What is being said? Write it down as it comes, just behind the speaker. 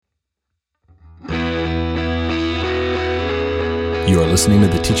You are listening to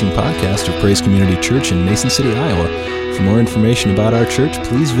the teaching podcast of Praise Community Church in Mason City, Iowa. For more information about our church,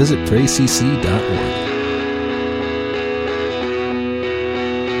 please visit praisecc.org.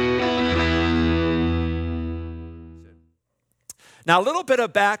 Now, a little bit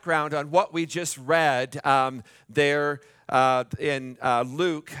of background on what we just read there in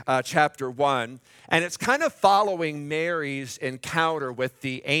Luke chapter 1. And it's kind of following Mary's encounter with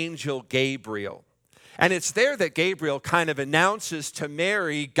the angel Gabriel. And it's there that Gabriel kind of announces to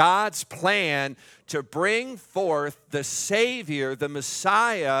Mary God's plan to bring forth the Savior, the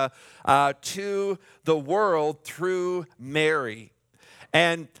Messiah, to the world through Mary.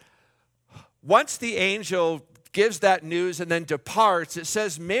 And once the angel gives that news and then departs, it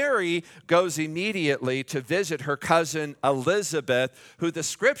says Mary goes immediately to visit her cousin Elizabeth, who the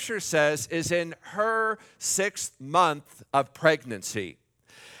scripture says is in her 6th month of pregnancy.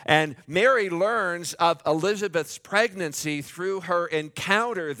 And Mary learns of Elizabeth's pregnancy through her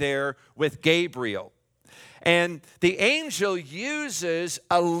encounter there with Gabriel. And the angel uses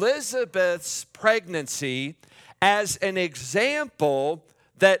Elizabeth's pregnancy as an example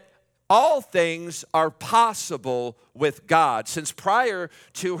that all things are possible with God. Since prior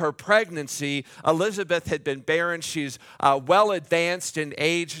to her pregnancy, Elizabeth had been barren. She's well advanced in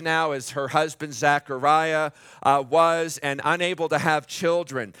age now, as her husband Zechariah was, and unable to have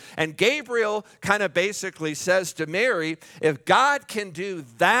children. And Gabriel kind of basically says to Mary, if God can do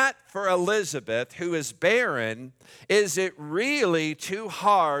that for Elizabeth, who is barren, is it really too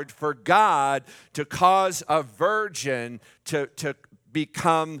hard for God to cause a virgin to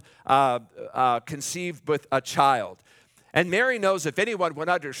become conceived with a child? And Mary knows if anyone would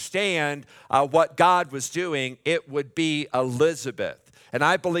understand what God was doing, it would be Elizabeth. And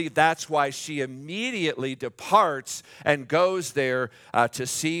I believe that's why she immediately departs and goes there to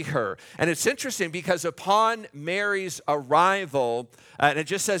see her. And it's interesting because upon Mary's arrival, and it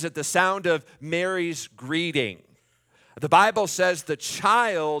just says at the sound of Mary's greeting, the Bible says the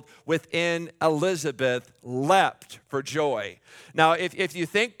child within Elizabeth leapt for joy. Now, if you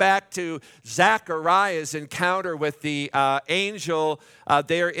think back to Zechariah's encounter with the angel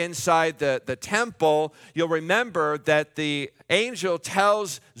there inside the temple, you'll remember that the angel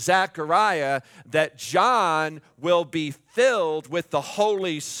tells Zechariah that John will be filled with the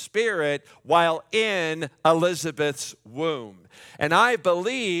Holy Spirit while in Elizabeth's womb. And I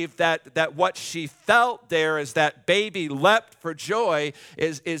believe that what she felt there as that baby leapt for joy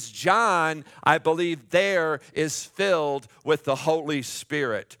is John, I believe there is filled with the Holy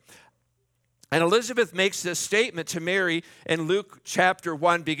Spirit. And Elizabeth makes this statement to Mary in Luke chapter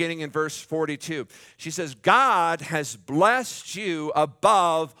 1, beginning in verse 42. She says, God has blessed you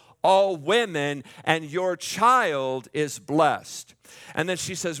above all women, and your child is blessed. And then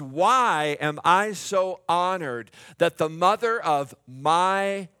she says, why am I so honored that the mother of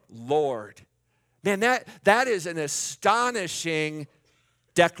my Lord? Man, that is an astonishing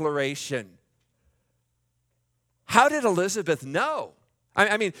declaration. How did Elizabeth know?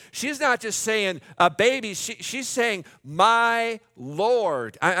 I mean, she's not just saying a baby, she's saying, my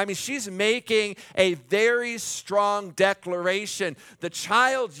Lord. I mean, she's making a very strong declaration. The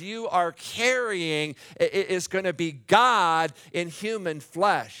child you are carrying is going to be God in human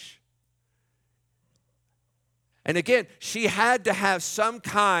flesh. And again, she had to have some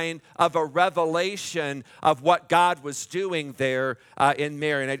kind of a revelation of what God was doing there in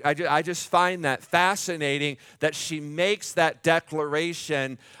Mary. And I just find that fascinating that she makes that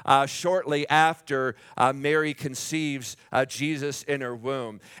declaration shortly after Mary conceives Jesus in her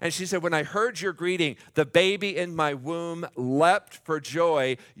womb. And she said, when I heard your greeting, the baby in my womb leapt for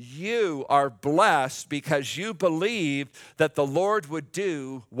joy. You are blessed because you believed that the Lord would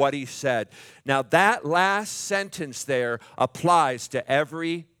do what he said. Now, that last sentence there applies to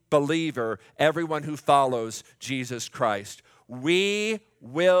every believer, everyone who follows Jesus Christ. We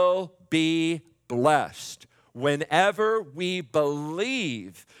will be blessed whenever we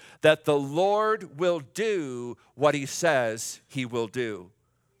believe that the Lord will do what he says he will do.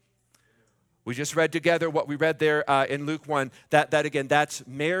 We just read together what we read there in Luke 1. That again, that's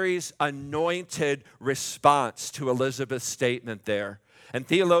Mary's anointed response to Elizabeth's statement there. And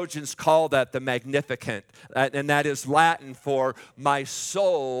theologians call that the Magnificat, and that is Latin for my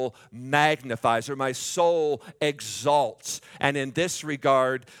soul magnifies, or my soul exalts. And in this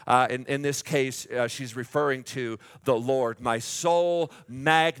regard, in this case, she's referring to the Lord. My soul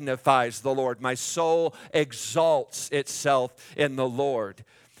magnifies the Lord. My soul exalts itself in the Lord.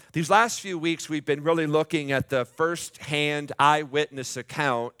 These last few weeks, we've been really looking at the first-hand eyewitness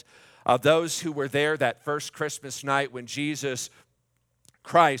account of those who were there that first Christmas night when Jesus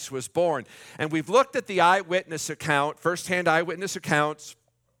Christ was born. And we've looked at the eyewitness account, firsthand eyewitness accounts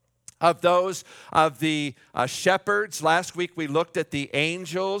of those of the shepherds. Last week we looked at the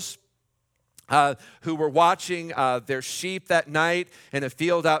angels who were watching their sheep that night in a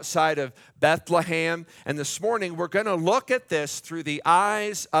field outside of Bethlehem. And this morning we're going to look at this through the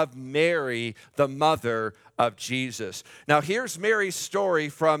eyes of Mary, the mother of Jesus. Now here's Mary's story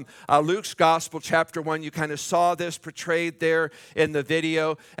from Luke's Gospel, chapter 1. You kind of saw this portrayed there in the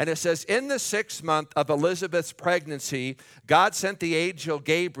video. And it says, in the 6th month of Elizabeth's pregnancy, God sent the angel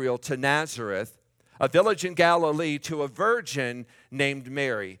Gabriel to Nazareth, a village in Galilee, to a virgin named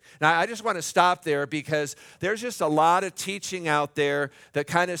Mary. Now, I just want to stop there because there's just a lot of teaching out there that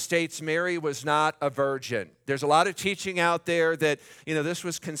kind of states Mary was not a virgin. There's a lot of teaching out there that, this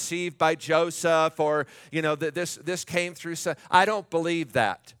was conceived by Joseph, or, that this came through. I don't believe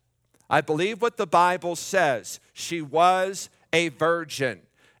that. I believe what the Bible says. She was a virgin.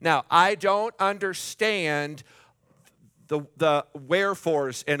 Now, I don't understand the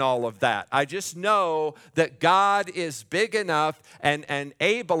wherefores in all of that. I just know that God is big enough and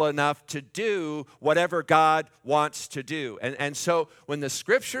able enough to do whatever God wants to do. And so when the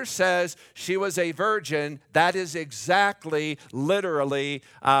scripture says she was a virgin, that is exactly, literally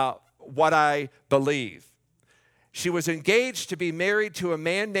what I believe. She was engaged to be married to a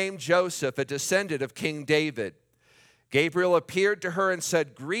man named Joseph, a descendant of King David. Gabriel appeared to her and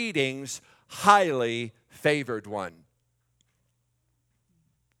said, "Greetings, highly favored one."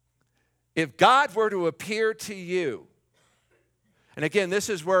 If God were to appear to you, and again, this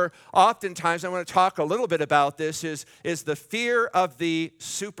is where oftentimes I want to talk a little bit about this, is the fear of the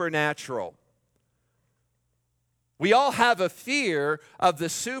supernatural. We all have a fear of the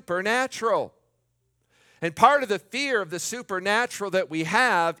supernatural. And part of the fear of the supernatural that we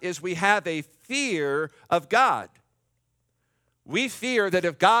have is we have a fear of God. We fear that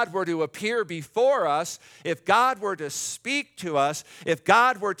if God were to appear before us, if God were to speak to us, if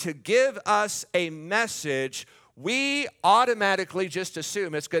God were to give us a message, we automatically just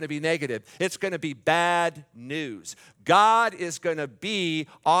assume it's going to be negative. It's going to be bad news. God is going to be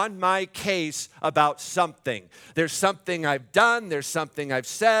on my case about something. There's something I've done. There's something I've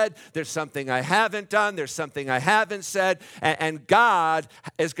said. There's something I haven't done. There's something I haven't said. And God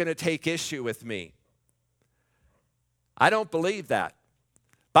is going to take issue with me. I don't believe that.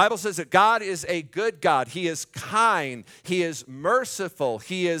 Bible says that God is a good God. He is kind. He is merciful.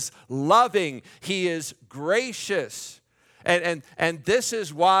 He is loving. He is gracious. And this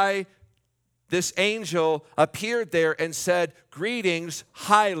is why this angel appeared there and said, "Greetings,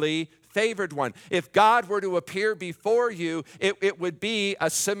 highly favored one." If God were to appear before you, it would be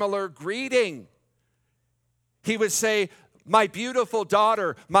a similar greeting. He would say, "My beautiful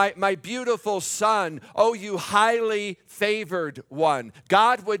daughter, my beautiful son, oh, you highly favored one."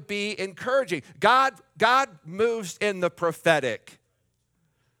 God would be encouraging. God moves in the prophetic.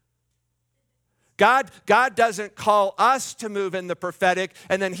 God doesn't call us to move in the prophetic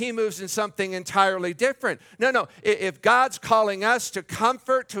and then he moves in something entirely different. No. If God's calling us to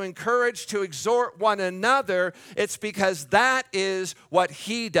comfort, to encourage, to exhort one another, it's because that is what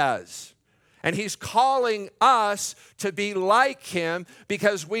he does. And he's calling us to be like him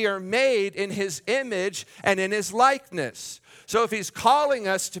because we are made in his image and in his likeness. So if he's calling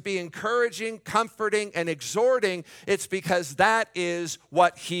us to be encouraging, comforting, and exhorting, it's because that is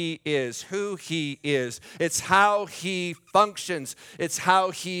what he is, who he is. It's how he functions. It's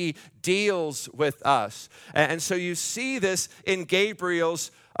how he deals with us. And so you see this in Gabriel's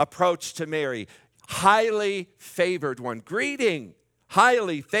approach to Mary. Highly favored one. Greeting.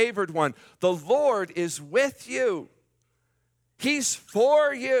 Highly favored one. The Lord is with you. He's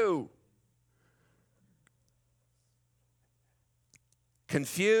for you.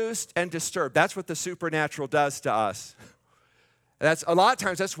 Confused and disturbed. That's what the supernatural does to us. That's a lot of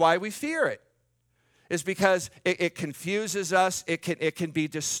times that's why we fear it. Is because it confuses us. It can be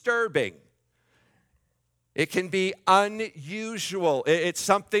disturbing. It can be unusual. It's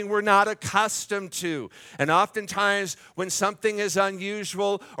something we're not accustomed to. And oftentimes when something is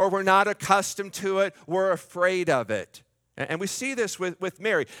unusual or we're not accustomed to it, we're afraid of it. And we see this with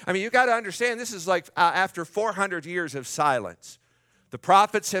Mary. I mean, you got to understand, this is like after 400 years of silence. The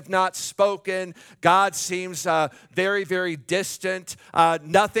prophets have not spoken. God seems very, very distant.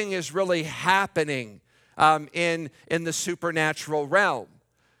 Nothing is really happening in the supernatural realm.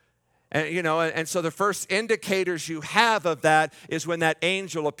 And so the first indicators you have of that is when that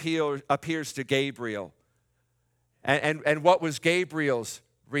angel appears to Gabriel. And what was Gabriel's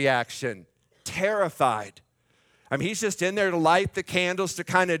reaction? Terrified. I mean, he's just in there to light the candles, to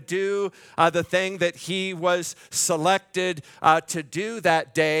kind of do the thing that he was selected to do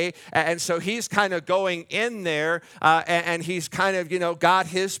that day. And so he's kind of going in there and he's kind of, got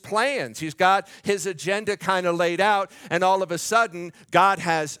his plans. He's got his agenda kind of laid out. And all of a sudden, God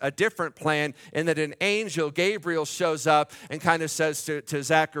has a different plan in that an angel, Gabriel, shows up and kind of says to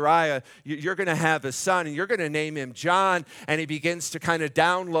Zechariah, you're going to have a son and you're going to name him John. And he begins to kind of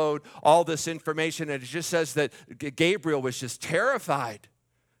download all this information. And it just says that Gabriel was just terrified.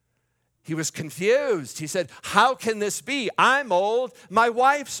 He was confused. He said, how can this be? I'm old. My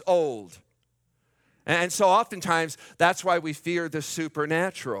wife's old. And so oftentimes, that's why we fear the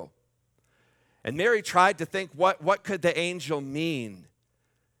supernatural. And Mary tried to think, what could the angel mean?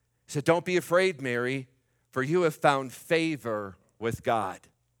 He said, don't be afraid, Mary, for you have found favor with God.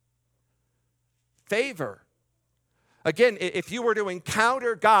 Favor. Again, if you were to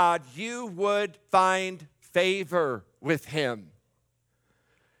encounter God, you would find favor with him.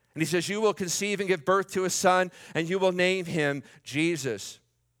 And he says, you will conceive and give birth to a son, and you will name him Jesus.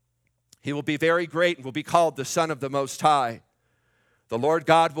 He will be very great and will be called the Son of the Most High. The Lord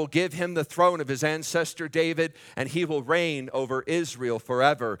God will give him the throne of his ancestor David, and he will reign over Israel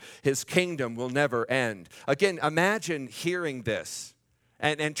forever. His kingdom will never end. Again, imagine hearing this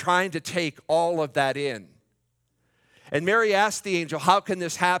and trying to take all of that in. And Mary asked the angel, how can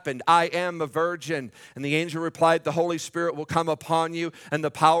this happen? I am a virgin. And the angel replied, the Holy Spirit will come upon you, and the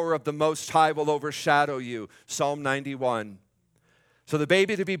power of the Most High will overshadow you. Psalm 91. So the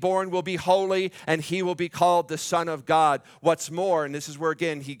baby to be born will be holy, and he will be called the Son of God. What's more, and this is where,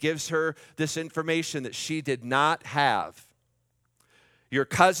 again, he gives her this information that she did not have. Your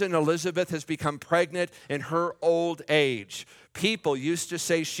cousin Elizabeth has become pregnant in her old age. People used to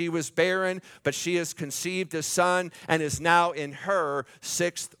say she was barren, but she has conceived a son and is now in her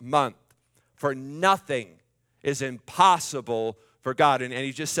 6th month. For nothing is impossible for God. And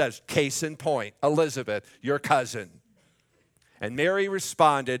he just says, case in point, Elizabeth, your cousin. And Mary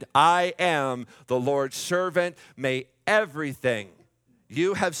responded, I am the Lord's servant. May everything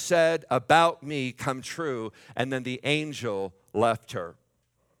you have said about me come true. And then the angel left her.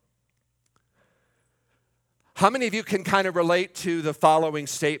 How many of you can kind of relate to the following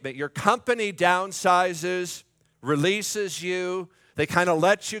statement? Your company downsizes, releases you, they kind of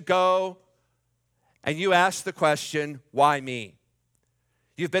let you go, and you ask the question, why me?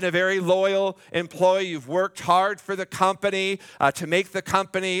 You've been a very loyal employee. You've worked hard for the company to make the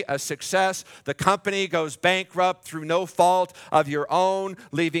company a success. The company goes bankrupt through no fault of your own,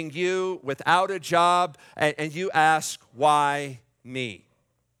 leaving you without a job, and you ask, why me?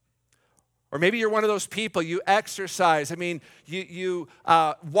 Or maybe you're one of those people, you exercise. I mean, you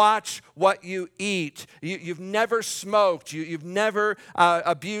watch what you eat. You've never smoked. You've never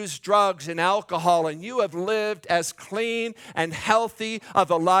abused drugs and alcohol, and you have lived as clean and healthy of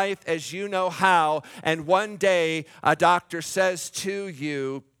a life as you know how. And one day, a doctor says to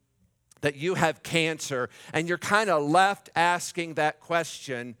you that you have cancer, and you're kind of left asking that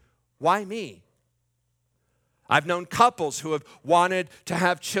question, why me? I've known couples who have wanted to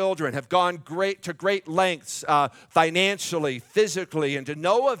have children, have gone to great lengths financially, physically, and to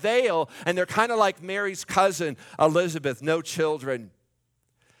no avail, and they're kind of like Mary's cousin, Elizabeth, no children.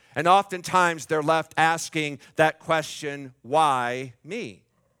 And oftentimes they're left asking that question, why me?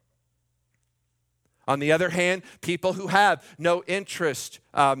 On the other hand, people who have no interest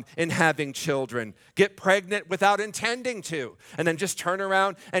in having children get pregnant without intending to, and then just turn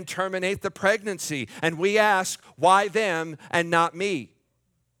around and terminate the pregnancy. And we ask, why them and not me?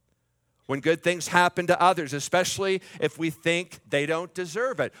 When good things happen to others, especially if we think they don't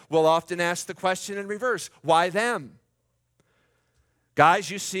deserve it, we'll often ask the question in reverse, why them?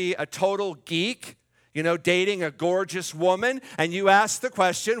 Guys, you see a total geek dating a gorgeous woman, and you ask the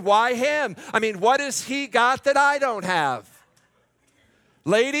question, why him? I mean, what has he got that I don't have?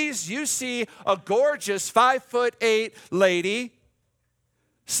 Ladies, you see a gorgeous 5'8" lady,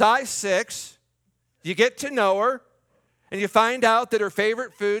 size 6, you get to know her, and you find out that her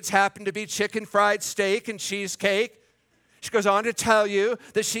favorite foods happen to be chicken fried steak and cheesecake. She goes on to tell you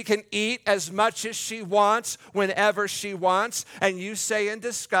that she can eat as much as she wants whenever she wants, and you say in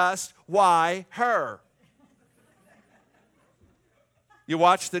disgust, why her? You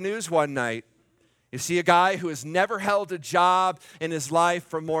watch the news one night. You see a guy who has never held a job in his life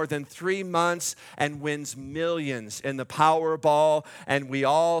for more than 3 months and wins millions in the Powerball, and we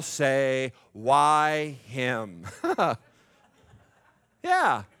all say, why him?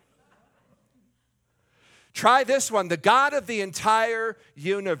 Yeah. Try this one. The God of the entire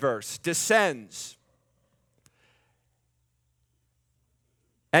universe descends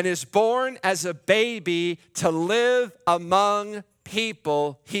and is born as a baby to live among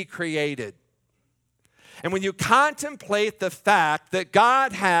people he created. And when you contemplate the fact that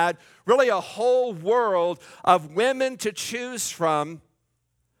God had really a whole world of women to choose from,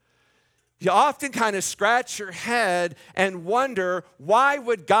 you often kind of scratch your head and wonder, why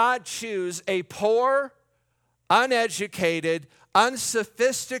would God choose a poor, uneducated,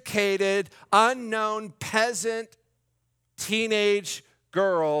 unsophisticated, unknown peasant teenage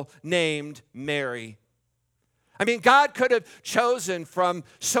girl named Mary? I mean, God could have chosen from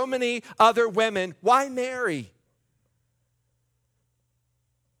so many other women. Why Mary?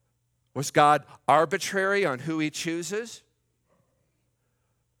 Was God arbitrary on who he chooses?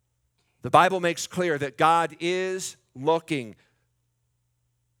 The Bible makes clear that God is looking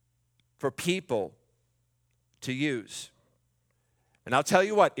for people to use. And I'll tell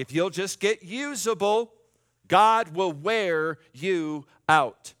you what, if you'll just get usable, God will wear you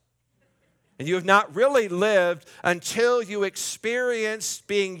out. And you have not really lived until you experience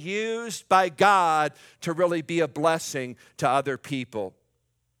being used by God to really be a blessing to other people.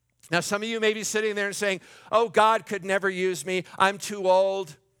 Now, some of you may be sitting there and saying, oh, God could never use me. I'm too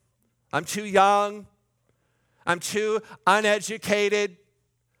old. I'm too young. I'm too uneducated.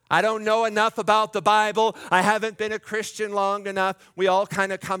 I don't know enough about the Bible. I haven't been a Christian long enough. We all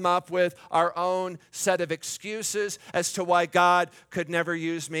kind of come up with our own set of excuses as to why God could never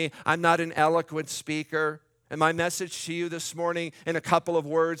use me. I'm not an eloquent speaker. And my message to you this morning in a couple of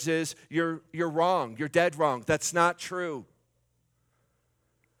words is, you're wrong. You're dead wrong. That's not true.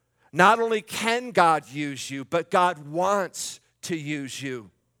 Not only can God use you, but God wants to use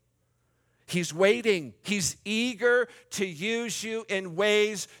you. He's waiting. He's eager to use you in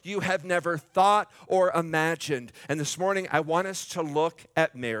ways you have never thought or imagined. And this morning, I want us to look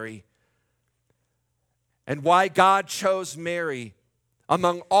at Mary and why God chose Mary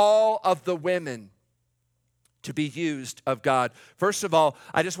among all of the women to be used of God. First of all,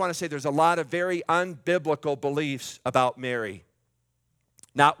 I just want to say there's a lot of very unbiblical beliefs about Mary.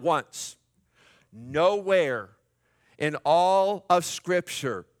 Not once, nowhere in all of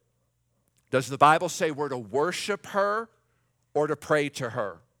Scripture does the Bible say we're to worship her or to pray to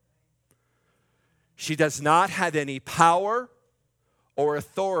her. She does not have any power or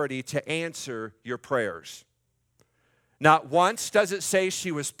authority to answer your prayers. Not once does it say she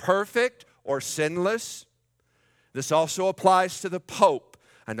was perfect or sinless. This also applies to the Pope.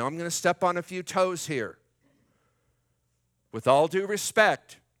 I know I'm going to step on a few toes here. With all due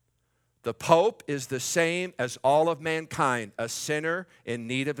respect, the Pope is the same as all of mankind, a sinner in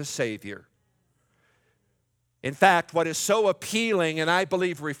need of a Savior. In fact, what is so appealing and I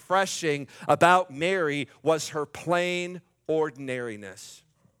believe refreshing about Mary was her plain ordinariness.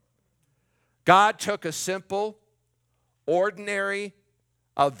 God took a simple, ordinary,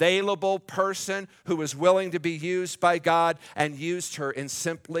 available person who was willing to be used by God and used her in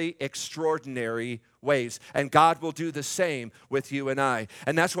simply extraordinary ways. And God will do the same with you and I.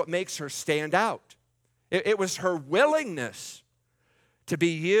 And that's what makes her stand out. It was her willingness to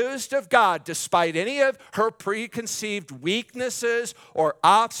be used of God despite any of her preconceived weaknesses or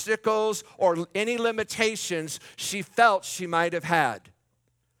obstacles or any limitations she felt she might have had.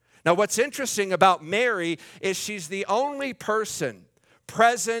 Now, what's interesting about Mary is she's the only person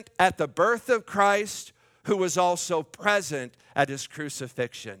present at the birth of Christ who was also present at his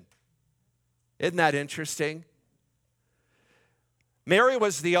crucifixion. Isn't that interesting? Mary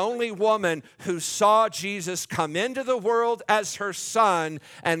was the only woman who saw Jesus come into the world as her son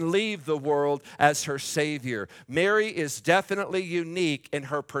and leave the world as her Savior. Mary is definitely unique in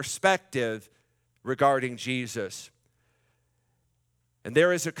her perspective regarding Jesus. And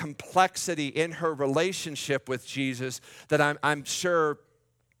there is a complexity in her relationship with Jesus that I'm sure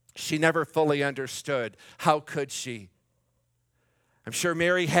she never fully understood. How could she? I'm sure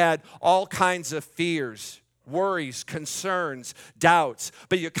Mary had all kinds of fears, worries, concerns, doubts.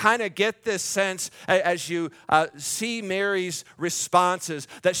 But you kind of get this sense as you see Mary's responses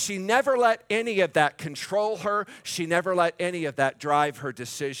that she never let any of that control her. She never let any of that drive her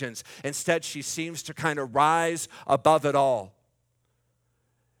decisions. Instead, she seems to kind of rise above it all.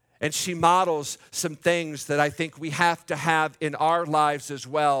 And she models some things that I think we have to have in our lives as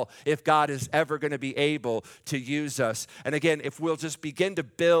well if God is ever going to be able to use us. And again, if we'll just begin to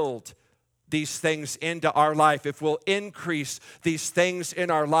build these things into our life, if we'll increase these things in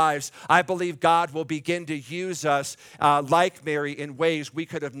our lives, I believe God will begin to use us like Mary in ways we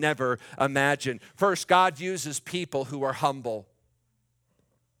could have never imagined. First, God uses people who are humble.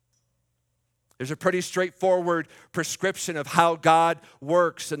 There's a pretty straightforward prescription of how God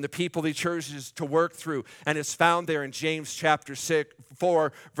works and the people he chooses to work through. And it's found there in James chapter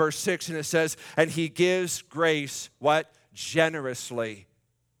 4, verse 6. And it says, and he gives grace, what? Generously.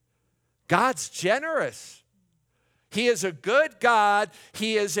 God's generous. He is a good God.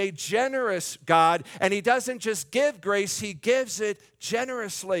 He is a generous God. And he doesn't just give grace, he gives it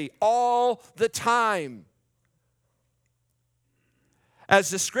generously all the time. As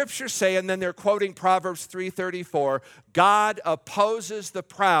the scriptures say, and then they're quoting Proverbs 3:34, God opposes the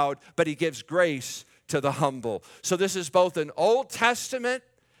proud, but he gives grace to the humble. So this is both an Old Testament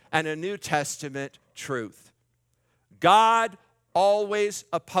and a New Testament truth. God always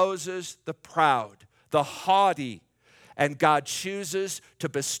opposes the proud, the haughty, and God chooses to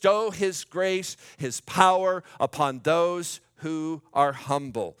bestow his grace, his power upon those who are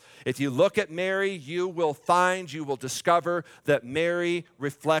humble. If you look at Mary, you will discover that Mary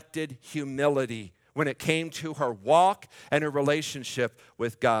reflected humility when it came to her walk and her relationship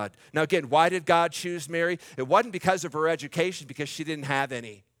with God. Now again, why did God choose Mary? It wasn't because of her education, because she didn't have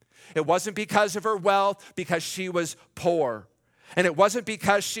any. It wasn't because of her wealth, because she was poor. And it wasn't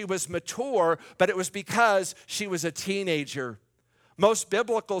because she was mature, but it was because she was a teenager. Most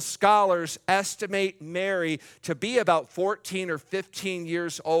biblical scholars estimate Mary to be about 14 or 15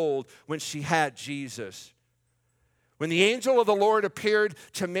 years old when she had Jesus. When the angel of the Lord appeared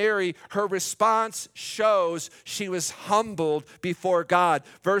to Mary, her response shows she was humbled before God.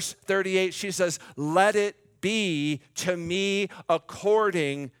 Verse 38, she says, "Let it be to me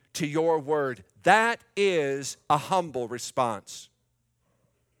according to your word." That is a humble response.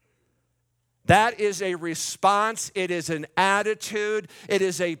 That is a response, it is an attitude, it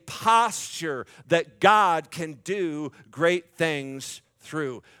is a posture that God can do great things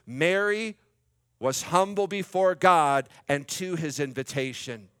through. Mary was humble before God and to his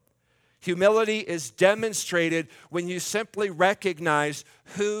invitation. Humility is demonstrated when you simply recognize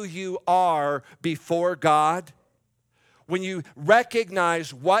who you are before God, when you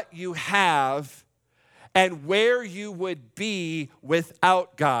recognize what you have and where you would be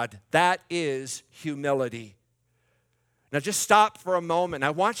without God. That is humility. Now just stop for a moment.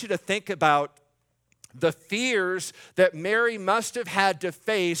 I want you to think about the fears that Mary must have had to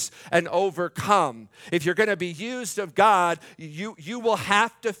face and overcome. If you're going to be used of God, you will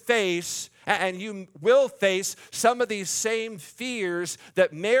have to face, and you will face, some of these same fears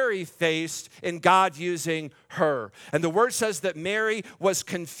that Mary faced in God using her. And the word says that Mary was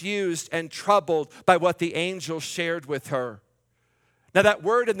confused and troubled by what the angel shared with her. Now that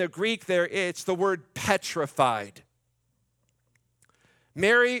word in the Greek there, it's the word petrified.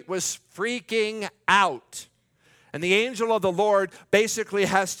 Mary was freaking out. And the angel of the Lord basically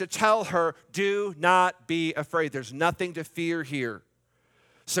has to tell her, do not be afraid. There's nothing to fear here.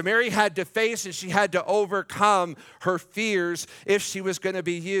 So Mary had to face and she had to overcome her fears if she was going to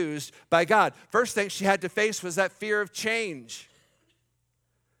be used by God. First thing she had to face was that fear of change.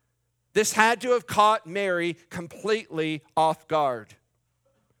 This had to have caught Mary completely off guard.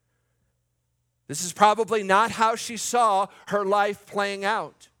 This is probably not how she saw her life playing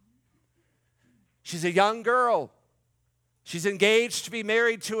out. She's a young girl. She's engaged to be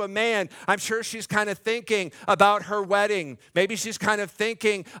married to a man. I'm sure she's kind of thinking about her wedding. Maybe she's kind of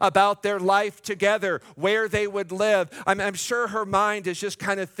thinking about their life together, where they would live. I'm sure her mind is just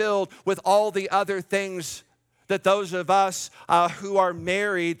kind of filled with all the other things that those of us who are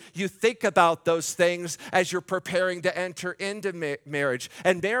married, you think about those things as you're preparing to enter into marriage.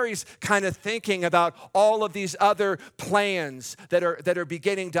 And Mary's kind of thinking about all of these other plans that are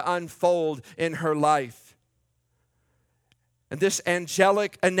beginning to unfold in her life. And this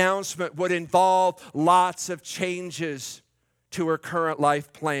angelic announcement would involve lots of changes to her current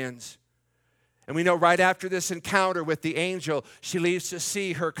life plans. And we know right after this encounter with the angel, she leaves to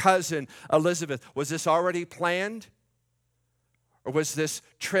see her cousin Elizabeth. Was this already planned? Or was this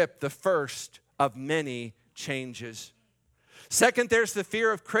trip the first of many changes? Second, there's the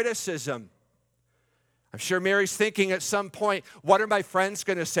fear of criticism. I'm sure Mary's thinking at some point, what are my friends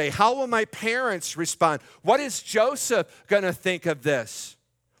going to say? How will my parents respond? What is Joseph going to think of this?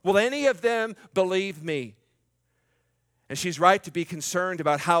 Will any of them believe me? And she's right to be concerned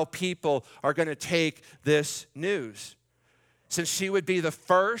about how people are going to take this news, since she would be the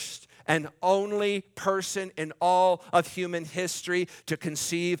first and only person in all of human history to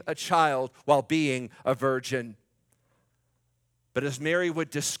conceive a child while being a virgin. But as Mary would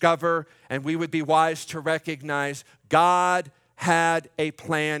discover, and we would be wise to recognize, God had a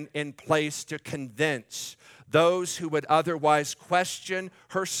plan in place to convince those who would otherwise question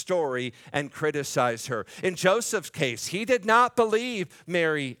her story and criticize her. In Joseph's case, he did not believe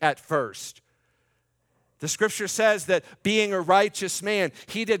Mary at first. The scripture says that being a righteous man,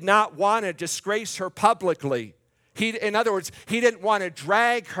 he did not want to disgrace her publicly. In other words, he didn't want to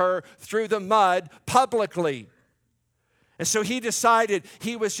drag her through the mud publicly. And so he decided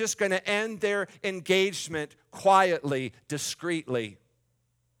he was just going to end their engagement quietly, discreetly.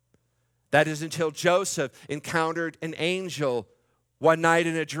 That is until Joseph encountered an angel one night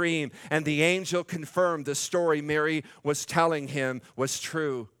in a dream, and the angel confirmed the story Mary was telling him was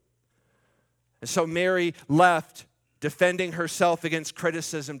true. And so Mary left, defending herself against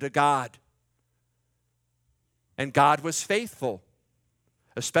criticism to God. And God was faithful,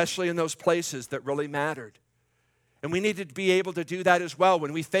 especially in those places that really mattered. And we needed to be able to do that as well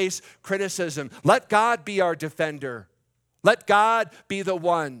when we face criticism. Let God be our defender. Let God be the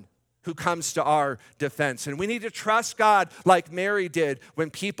one who comes to our defense. And we need to trust God like Mary did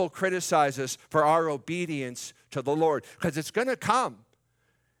when people criticize us for our obedience to the Lord, because it's going to come.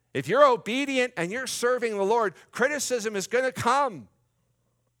 If you're obedient and you're serving the Lord, criticism is going to come.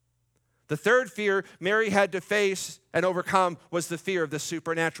 The third fear Mary had to face and overcome was the fear of the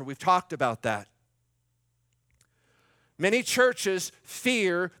supernatural. We've talked about that. Many churches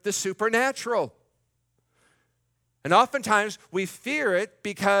fear the supernatural. And oftentimes we fear it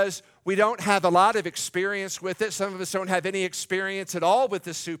because we don't have a lot of experience with it. Some of us don't have any experience at all with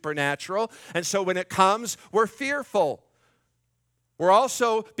the supernatural. And so when it comes, we're fearful. We're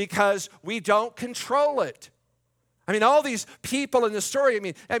also because we don't control it. I mean, all these people in the story,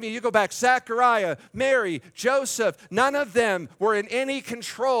 I mean, you go back, Zechariah, Mary, Joseph, none of them were in any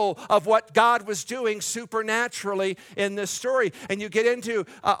control of what God was doing supernaturally in this story. And you get into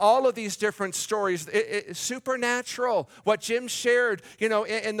all of these different stories, supernatural. What Jim shared,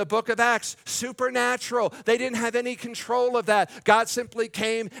 in the book of Acts, supernatural. They didn't have any control of that. God simply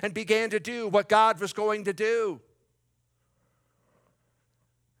came and began to do what God was going to do.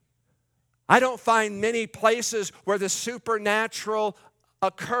 I don't find many places where the supernatural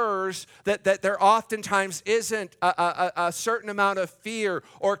occurs that there oftentimes isn't a certain amount of fear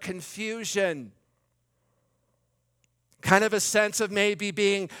or confusion. Kind of a sense of maybe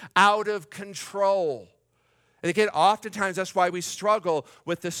being out of control. And again, oftentimes that's why we struggle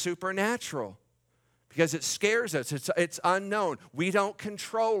with the supernatural, because it scares us. It's unknown. We don't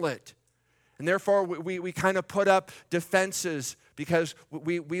control it. And therefore, we kind of put up defenses because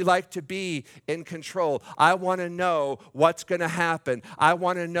we like to be in control. I want to know what's going to happen. I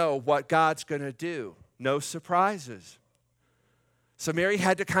want to know what God's going to do. No surprises. So Mary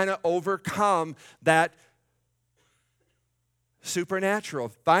had to kind of overcome that supernatural.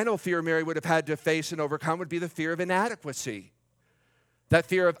 Final fear Mary would have had to face and overcome would be the fear of inadequacy. That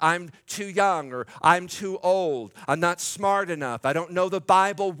fear of I'm too young or I'm too old. I'm not smart enough. I don't know the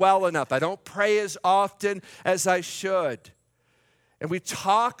Bible well enough. I don't pray as often as I should. And we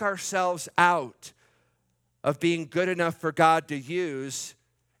talk ourselves out of being good enough for God to use,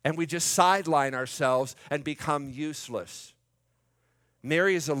 and we just sideline ourselves and become useless.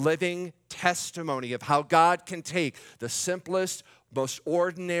 Mary is a living testimony of how God can take the simplest, most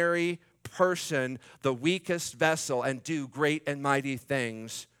ordinary person, the weakest vessel, and do great and mighty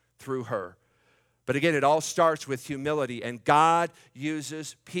things through her. But again, it all starts with humility, and God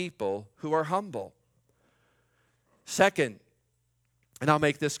uses people who are humble. Second, and I'll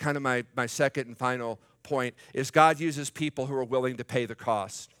make this kind of my second and final point, is God uses people who are willing to pay the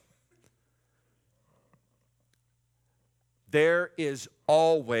cost. There is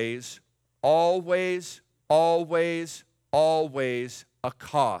always a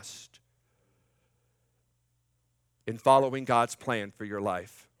cost in following God's plan for your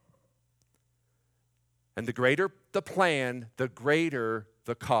life. And the greater the plan, the greater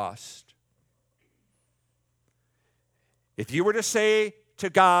the cost. If you were to say to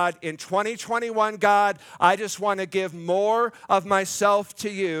God in 2021, God, I just want to give more of myself to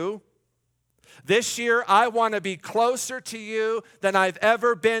you. This year, I want to be closer to you than I've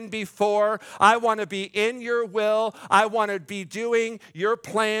ever been before. I want to be in your will. I want to be doing your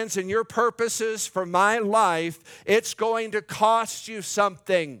plans and your purposes for my life. It's going to cost you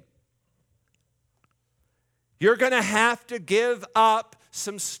something. You're going to have to give up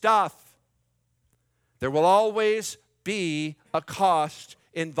some stuff. There will always be a cost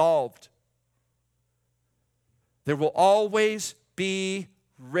involved. There will always be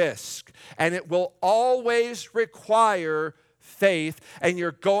risk, and it will always require faith, and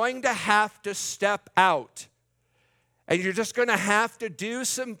you're going to have to step out, and you're just going to have to do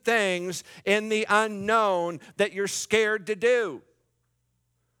some things in the unknown that you're scared to do.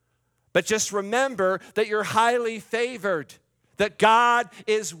 But just remember that you're highly favored, that God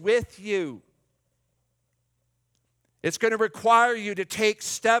is with you. It's going to require you to take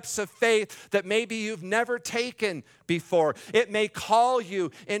steps of faith that maybe you've never taken before. It may call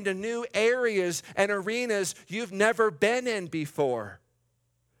you into new areas and arenas you've never been in before.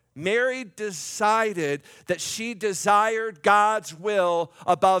 Mary decided that she desired God's will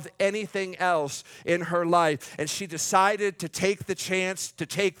above anything else in her life. And she decided to take the chance, to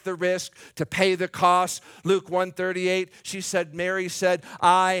take the risk, to pay the cost. Luke 1:38, Mary said,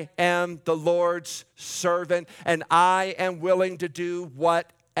 I am the Lord's servant, and I am willing to do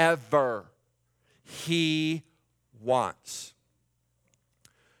whatever he wants.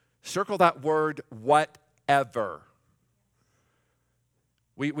 Circle that word, whatever.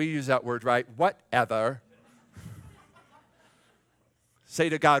 We use that word, right? Whatever. Say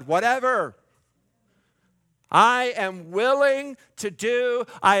to God, whatever. I am willing to do,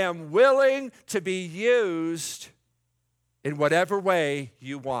 I am willing to be used in whatever way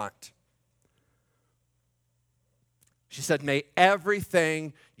you want. She said, may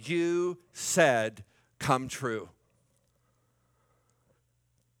everything you said come true.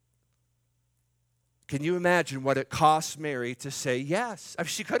 Can you imagine what it cost Mary to say yes? I mean,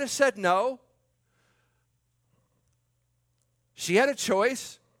 she could have said no. She had a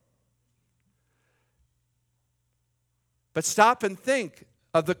choice. But stop and think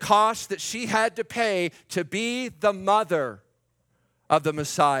of the cost that she had to pay to be the mother of the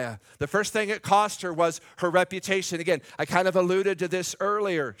Messiah. The first thing it cost her was her reputation. Again, I kind of alluded to this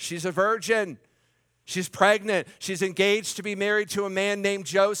earlier. She's a virgin. She's pregnant. She's engaged to be married to a man named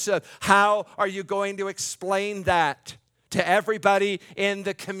Joseph. How are you going to explain that to everybody in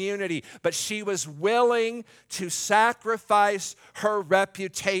the community? But she was willing to sacrifice her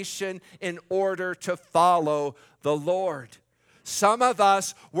reputation in order to follow the Lord. Some of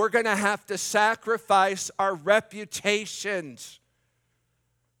us, we're going to have to sacrifice our reputations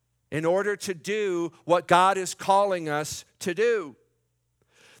in order to do what God is calling us to do.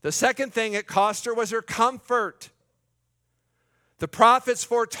 The second thing it cost her was her comfort. The prophets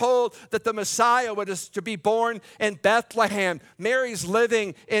foretold that the Messiah was to be born in Bethlehem. Mary's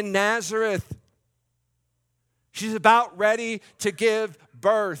living in Nazareth. She's about ready to give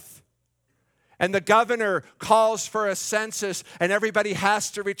birth. And the governor calls for a census, and everybody has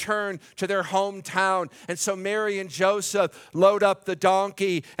to return to their hometown. And so Mary and Joseph load up the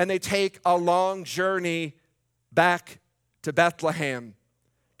donkey, and they take a long journey back to Bethlehem.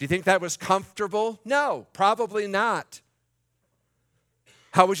 Do you think that was comfortable? No, probably not.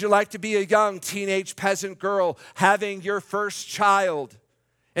 How would you like to be a young teenage peasant girl having your first child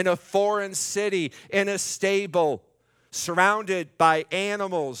in a foreign city, in a stable, surrounded by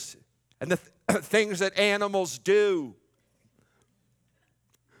animals and the things that animals do?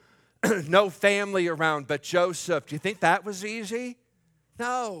 No family around but Joseph. Do you think that was easy?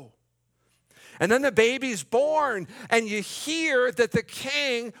 No. And then the baby's born, and you hear that the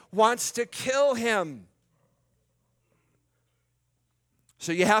king wants to kill him.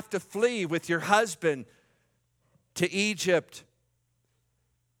 So you have to flee with your husband to Egypt.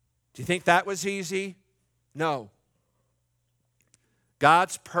 Do you think that was easy? No.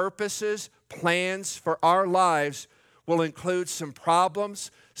 God's purposes, plans for our lives will include some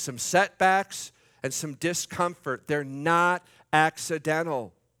problems, some setbacks, and some discomfort. They're not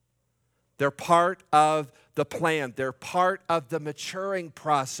accidental. They're part of the plan. They're part of the maturing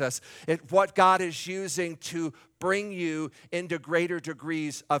process. It's what God is using to bring you into greater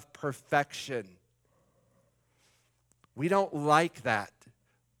degrees of perfection. We don't like that,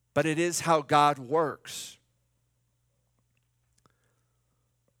 but it is how God works.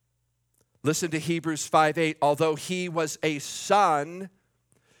 Listen to Hebrews 5:8. Although he was a son,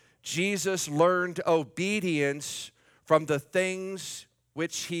 Jesus learned obedience from the things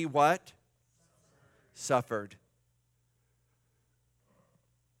which he what? Suffered.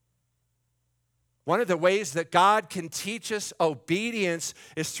 One of the ways that God can teach us obedience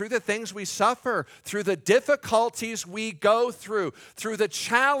is through the things we suffer, through the difficulties we go through the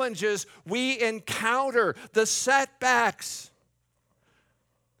challenges we encounter, the setbacks.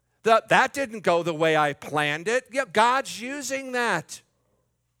 That didn't go the way I planned it. Yeah, God's using that.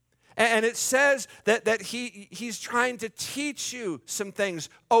 And it says that he's trying to teach you some things,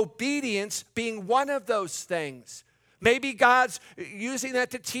 obedience being one of those things. Maybe God's using that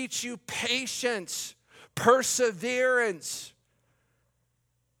to teach you patience, perseverance.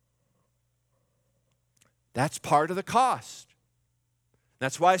 That's part of the cost.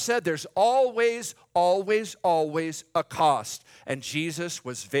 That's why I said there's always, always, always a cost. And Jesus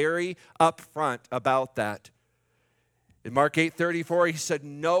was very upfront about that. In Mark 8:34, he said,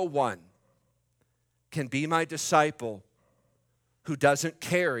 no one can be my disciple who doesn't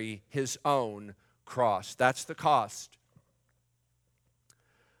carry his own cross. That's the cost.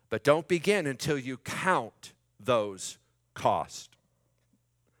 But don't begin until you count those costs.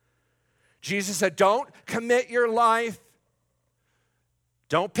 Jesus said, don't commit your life.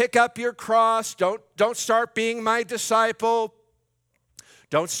 Don't pick up your cross. Don't start being my disciple.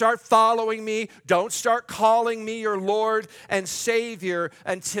 Don't start following me. Don't start calling me your Lord and Savior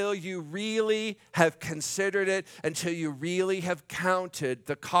until you really have considered it, until you really have counted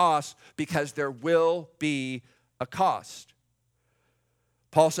the cost, because there will be a cost.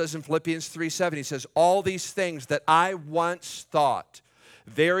 Paul says in Philippians 3:7, he says, all these things that I once thought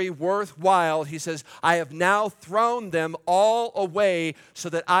very worthwhile, he says, I have now thrown them all away so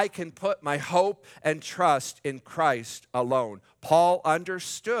that I can put my hope and trust in Christ alone. Paul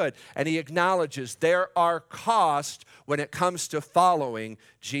understood, and he acknowledges there are costs when it comes to following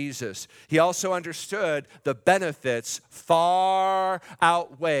Jesus. He also understood the benefits far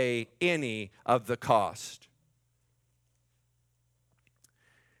outweigh any of the cost.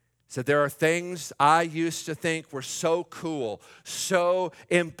 So there are things I used to think were so cool, so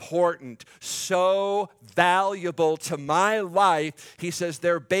important, so valuable to my life. He says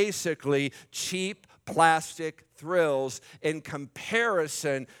they're basically cheap plastic thrills in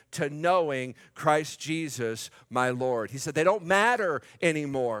comparison to knowing Christ Jesus, my Lord. He said they don't matter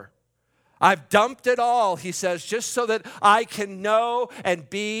anymore. I've dumped it all, he says, just so that I can know and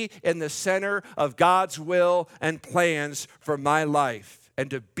be in the center of God's will and plans for my life, and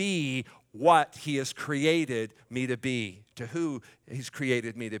to be what he has created me to be, to who he's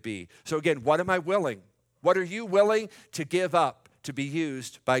created me to be. So again, what am I willing? What are you willing to give up to be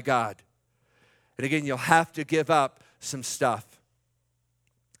used by God? And again, you'll have to give up some stuff.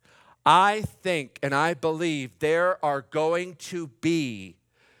 I think and I believe there are going to be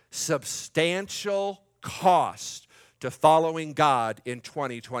substantial cost to following God in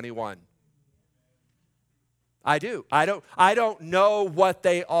 2021. I do. I don't know what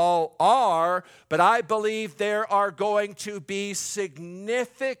they all are, but I believe there are going to be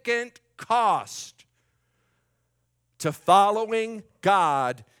significant cost to following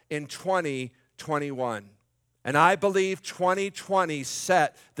God in 2021. And I believe 2020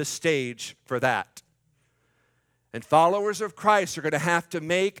 set the stage for that. And followers of Christ are going to have to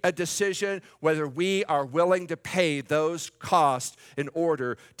make a decision whether we are willing to pay those costs in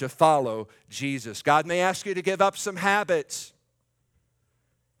order to follow Jesus. God may ask you to give up some habits.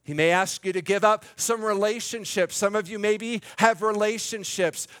 He may ask you to give up some relationships. Some of you maybe have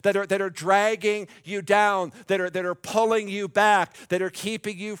relationships that are dragging you down, that are pulling you back, that are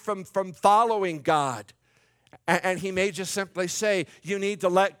keeping you from following God. And he may just simply say, you need to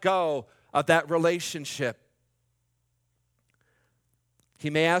let go of that relationship. He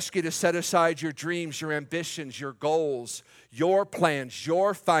may ask you to set aside your dreams, your ambitions, your goals, your plans,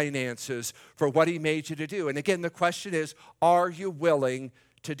 your finances for what he made you to do. And again, the question is, are you willing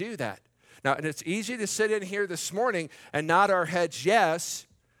to do that? Now, and it's easy to sit in here this morning and nod our heads yes,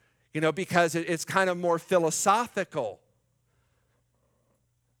 because it's kind of more philosophical.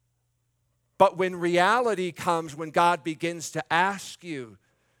 But when reality comes, when God begins to ask you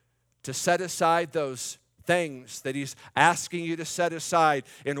to set aside those things that he's asking you to set aside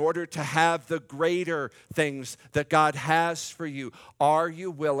in order to have the greater things that God has for you, are you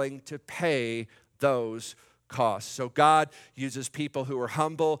willing to pay those costs? So God uses people who are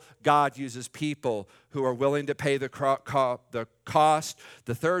humble. God uses people who are willing to pay the cost.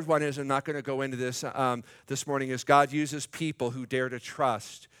 The third one is, I'm not going to go into this this morning, is God uses people who dare to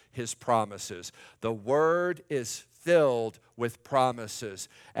trust his promises. The word is filled with promises,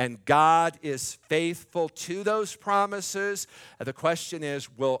 and God is faithful to those promises. And the question is,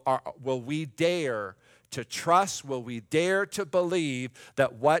 will we dare to trust? Will we dare to believe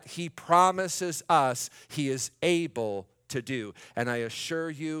that what he promises us, he is able to do? And I assure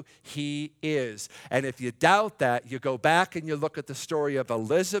you, he is. And if you doubt that, you go back and you look at the story of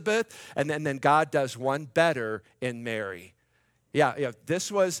Elizabeth, and then God does one better in Mary. Yeah,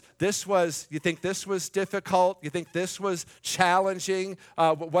 this was, you think this was difficult? You think this was challenging,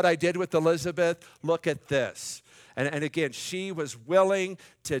 what I did with Elizabeth? Look at this. And again, she was willing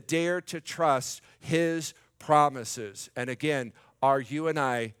to dare to trust his promises. And again, are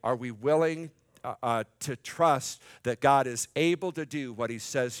we willing to trust that God is able to do what he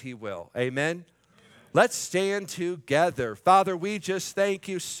says he will? Amen? Let's stand together. Father, we just thank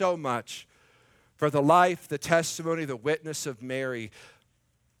you so much for the life, the testimony, the witness of Mary.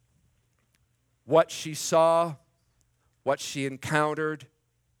 What she saw, what she encountered,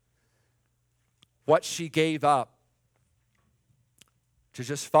 what she gave up to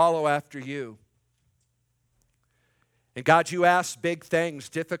just follow after you. And God, you asked big things,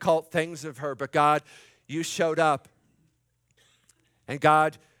 difficult things of her, but God, you showed up. And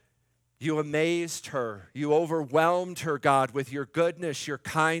God, you amazed her. You overwhelmed her, God, with your goodness, your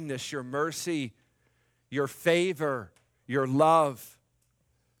kindness, your mercy, your favor, your love.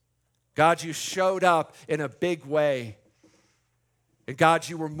 God, you showed up in a big way. And God,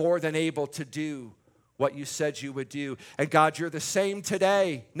 you were more than able to do what you said you would do. And God, you're the same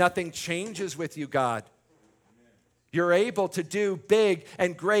today. Nothing changes with you, God. You're able to do big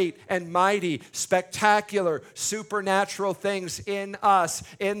and great and mighty, spectacular, supernatural things in us,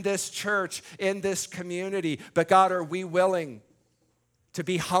 in this church, in this community. But God, are we willing to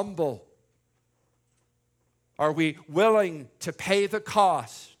be humble? Are we willing to pay the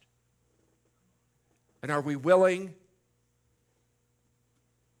cost? And are we willing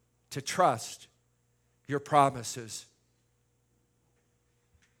to trust your promises?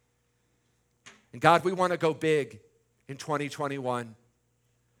 And God, we want to go big in 2021.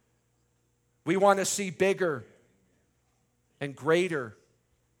 We want to see bigger and greater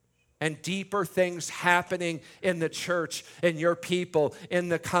and deeper things happening in the church, in your people, in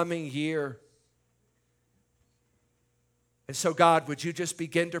the coming year. And so, God, would you just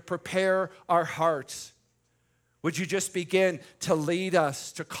begin to prepare our hearts? Would you just begin to lead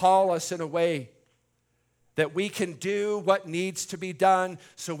us, to call us in a way that we can do what needs to be done,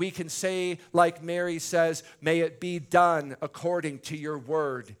 so we can say, like Mary says, may it be done according to your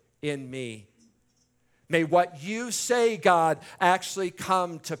word in me. May what you say, God, actually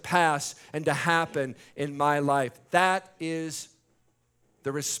come to pass and to happen in my life. That is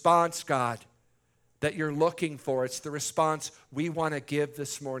the response, God, that you're looking for. It's the response we want to give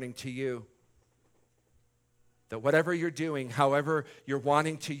this morning to you. That whatever you're doing, however you're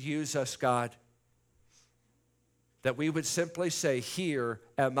wanting to use us, God, that we would simply say, here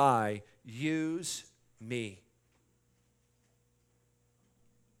am I, use me.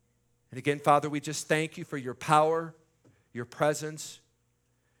 And again, Father, we just thank you for your power, your presence.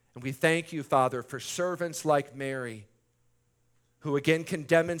 And we thank you, Father, for servants like Mary, who again can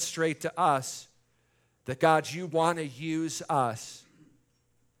demonstrate to us that, God, you want to use us.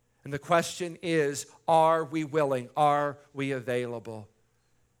 And the question is, are we willing? Are we available?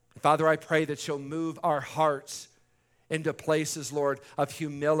 And Father, I pray that you'll move our hearts into places, Lord, of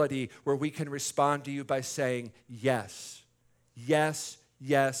humility where we can respond to you by saying, yes, yes,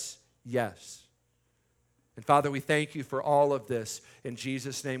 yes, yes. And Father, we thank you for all of this. In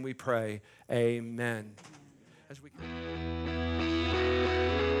Jesus' name we pray, amen.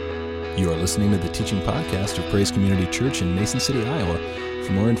 You are listening to the teaching podcast of Praise Community Church in Mason City, Iowa.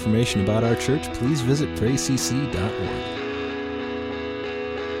 For more information about our church, please visit praisecc.org.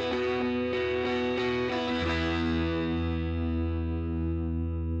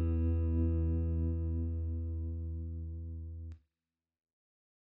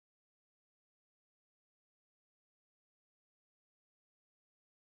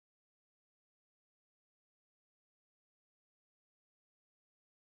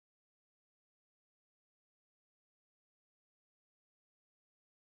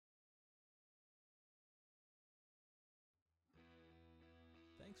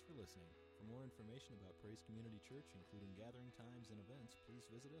 Thanks for listening. For more information about Praise Community Church, including gathering times and events, please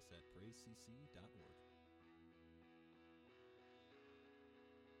visit us at praisecc.org.